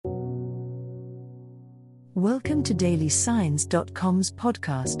Welcome to dailysigns.com's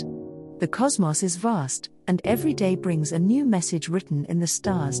podcast. The cosmos is vast, and every day brings a new message written in the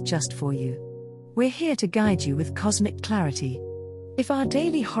stars just for you. We're here to guide you with cosmic clarity. If our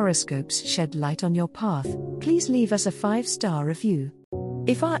daily horoscopes shed light on your path, please leave us a 5-star review.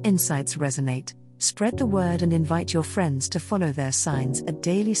 If our insights resonate, spread the word and invite your friends to follow their signs at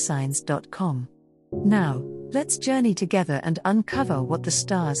dailysigns.com. Now, let's journey together and uncover what the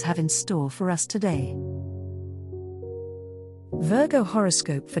stars have in store for us today. Virgo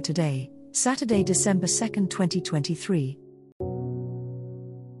horoscope for today, Saturday, December 2nd, 2023.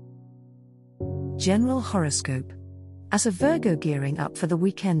 General horoscope. As a Virgo gearing up for the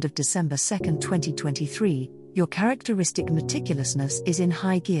weekend of December 2nd, 2023, your characteristic meticulousness is in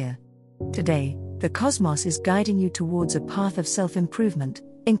high gear. Today, the cosmos is guiding you towards a path of self-improvement,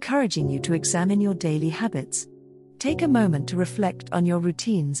 encouraging you to examine your daily habits. Take a moment to reflect on your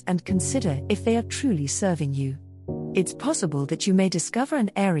routines and consider if they are truly serving you. It's possible that you may discover an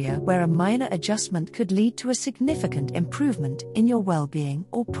area where a minor adjustment could lead to a significant improvement in your well-being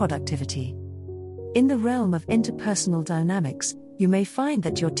or productivity. In the realm of interpersonal dynamics, you may find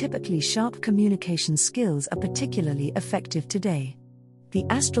that your typically sharp communication skills are particularly effective today. The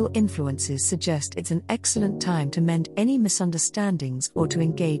astral influences suggest it's an excellent time to mend any misunderstandings or to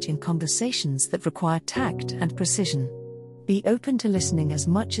engage in conversations that require tact and precision. Be open to listening as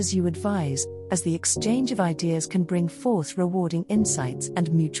much as you advise, as the exchange of ideas can bring forth rewarding insights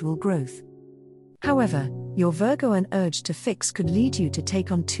and mutual growth. However, your Virgoan urge to fix could lead you to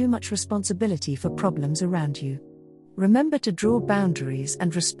take on too much responsibility for problems around you. Remember to draw boundaries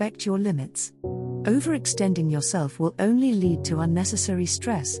and respect your limits. Overextending yourself will only lead to unnecessary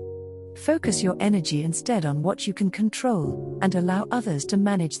stress. Focus your energy instead on what you can control, and allow others to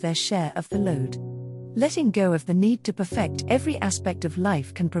manage their share of the load. Letting go of the need to perfect every aspect of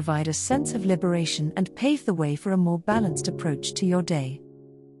life can provide a sense of liberation and pave the way for a more balanced approach to your day.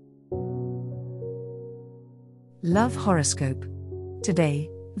 Love horoscope. Today,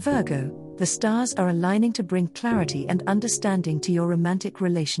 Virgo, the stars are aligning to bring clarity and understanding to your romantic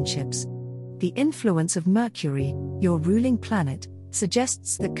relationships. The influence of Mercury, your ruling planet,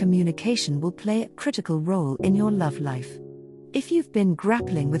 suggests that communication will play a critical role in your love life. If you've been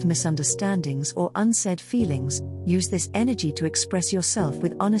grappling with misunderstandings or unsaid feelings, use this energy to express yourself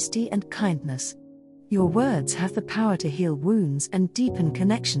with honesty and kindness. Your words have the power to heal wounds and deepen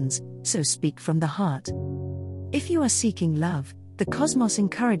connections, so speak from the heart. If you are seeking love, the cosmos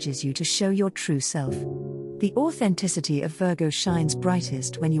encourages you to show your true self. The authenticity of Virgo shines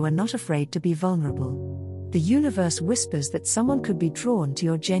brightest when you are not afraid to be vulnerable. The universe whispers that someone could be drawn to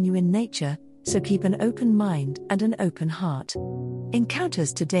your genuine nature, so keep an open mind and an open heart.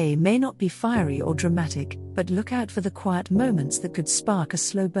 Encounters today may not be fiery or dramatic, but look out for the quiet moments that could spark a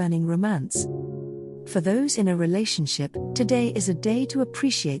slow-burning romance. For those in a relationship, today is a day to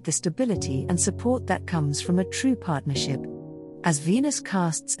appreciate the stability and support that comes from a true partnership. As Venus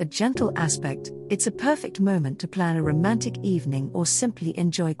casts a gentle aspect, it's a perfect moment to plan a romantic evening or simply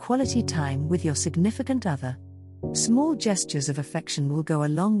enjoy quality time with your significant other. Small gestures of affection will go a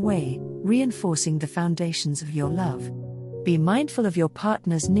long way, reinforcing the foundations of your love. Be mindful of your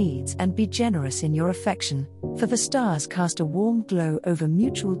partner's needs and be generous in your affection, for the stars cast a warm glow over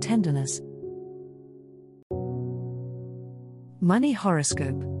mutual tenderness. Money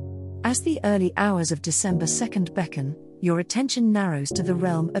horoscope. As the early hours of December 2nd beckon, your attention narrows to the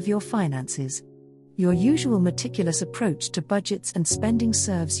realm of your finances. Your usual meticulous approach to budgets and spending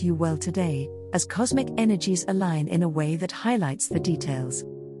serves you well today, as cosmic energies align in a way that highlights the details.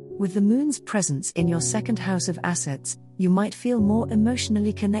 With the moon's presence in your second house of assets, you might feel more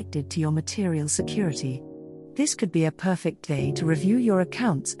emotionally connected to your material security. This could be a perfect day to review your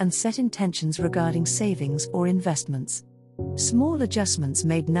accounts and set intentions regarding savings or investments. Small adjustments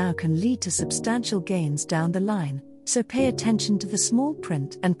made now can lead to substantial gains down the line, so pay attention to the small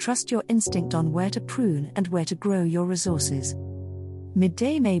print and trust your instinct on where to prune and where to grow your resources.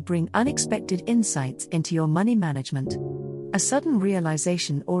 Midday may bring unexpected insights into your money management. A sudden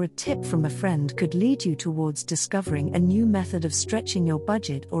realization or a tip from a friend could lead you towards discovering a new method of stretching your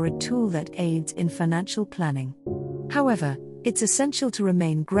budget or a tool that aids in financial planning. However, it's essential to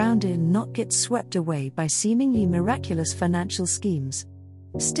remain grounded and not get swept away by seemingly miraculous financial schemes.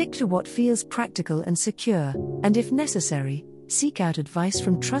 Stick to what feels practical and secure, and if necessary, seek out advice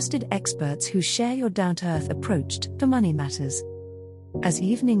from trusted experts who share your down-to-earth approach to money matters. As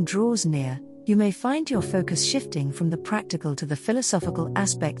evening draws near, you may find your focus shifting from the practical to the philosophical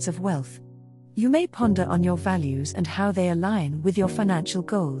aspects of wealth. You may ponder on your values and how they align with your financial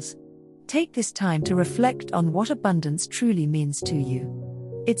goals. Take this time to reflect on what abundance truly means to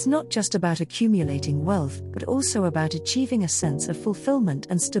you. It's not just about accumulating wealth, but also about achieving a sense of fulfillment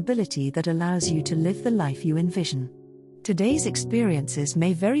and stability that allows you to live the life you envision. Today's experiences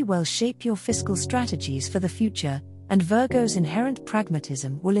may very well shape your fiscal strategies for the future, and Virgo's inherent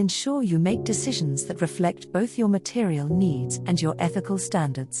pragmatism will ensure you make decisions that reflect both your material needs and your ethical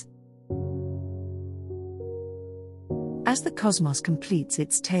standards. As the cosmos completes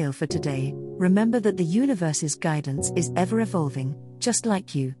its tale for today, remember that the universe's guidance is ever evolving, just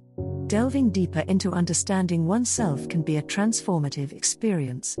like you. Delving deeper into understanding oneself can be a transformative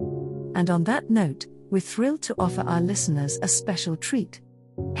experience. And on that note, we're thrilled to offer our listeners a special treat.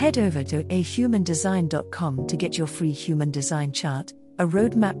 Head over to ahumandesign.com to get your free human design chart, a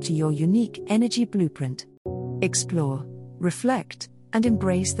roadmap to your unique energy blueprint. Explore, reflect, and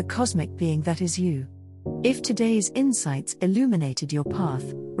embrace the cosmic being that is you. If today's insights illuminated your path,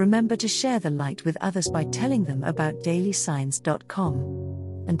 remember to share the light with others by telling them about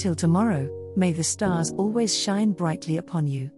dailysigns.com. Until tomorrow, may the stars always shine brightly upon you.